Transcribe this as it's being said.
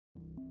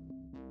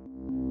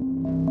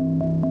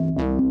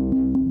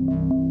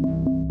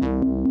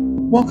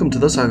Welcome to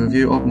this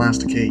overview of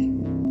MasterKey,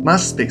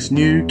 Masterspec's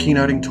new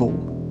keynoting tool.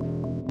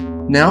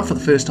 Now, for the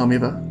first time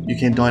ever, you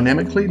can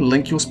dynamically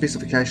link your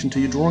specification to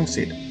your drawing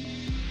set,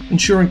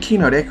 ensuring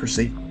keynote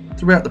accuracy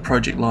throughout the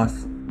project life.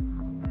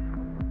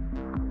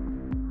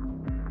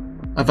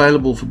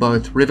 Available for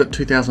both Revit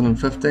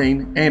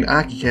 2015 and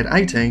ArchiCAD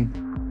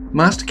 18,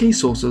 MasterKey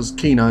sources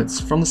keynotes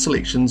from the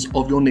selections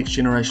of your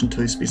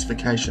NextGen2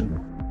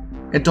 specification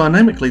and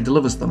dynamically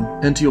delivers them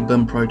into your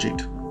BIM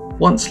project.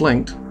 Once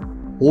linked,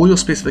 all your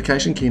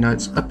specification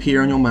keynotes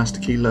appear on your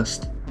MasterKey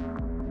list.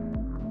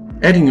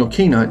 Adding your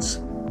keynotes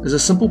is a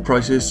simple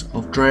process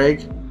of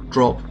drag,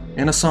 drop,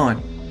 and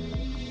assign.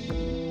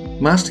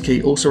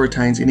 MasterKey also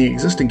retains any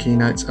existing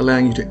keynotes,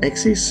 allowing you to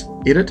access,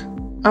 edit,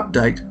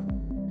 update,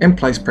 and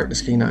place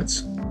practice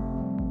keynotes.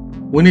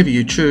 Whenever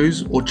you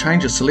choose or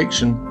change a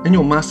selection in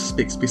your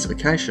Masterspec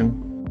specification,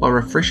 by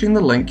refreshing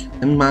the link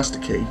in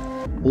MasterKey,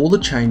 all the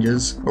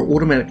changes are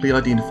automatically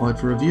identified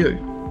for review.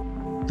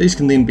 These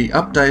can then be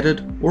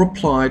updated or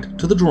applied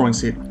to the drawing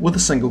set with a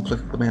single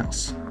click of the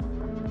mouse.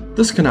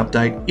 This can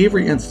update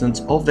every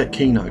instance of that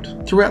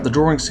keynote throughout the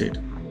drawing set,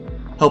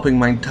 helping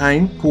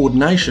maintain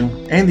coordination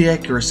and the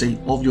accuracy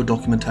of your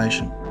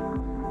documentation.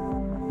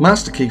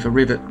 MasterKey for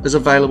Revit is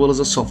available as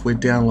a software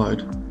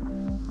download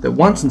that,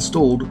 once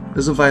installed,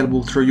 is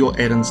available through your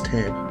Add-ins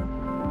tab.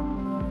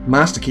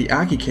 MasterKey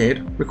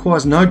ArchiCAD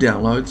requires no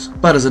downloads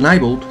but is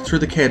enabled through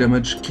the CAD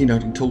image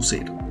keynoting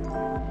toolset.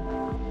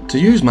 To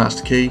use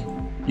MasterKey,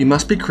 you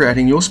must be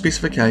creating your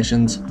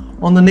specifications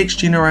on the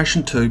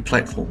NextGen2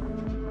 platform.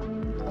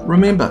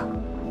 Remember,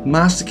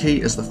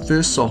 MasterKey is the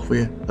first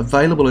software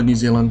available in New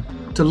Zealand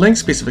to link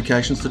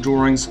specifications to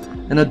drawings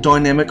in a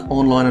dynamic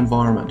online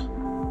environment,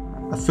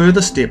 a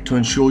further step to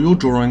ensure your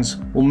drawings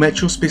will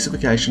match your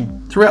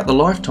specification throughout the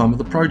lifetime of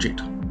the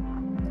project.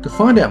 To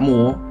find out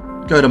more,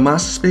 go to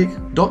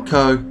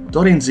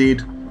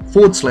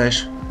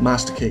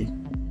masterspec.co.nz/MasterKey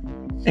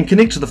and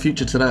connect to the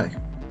future today.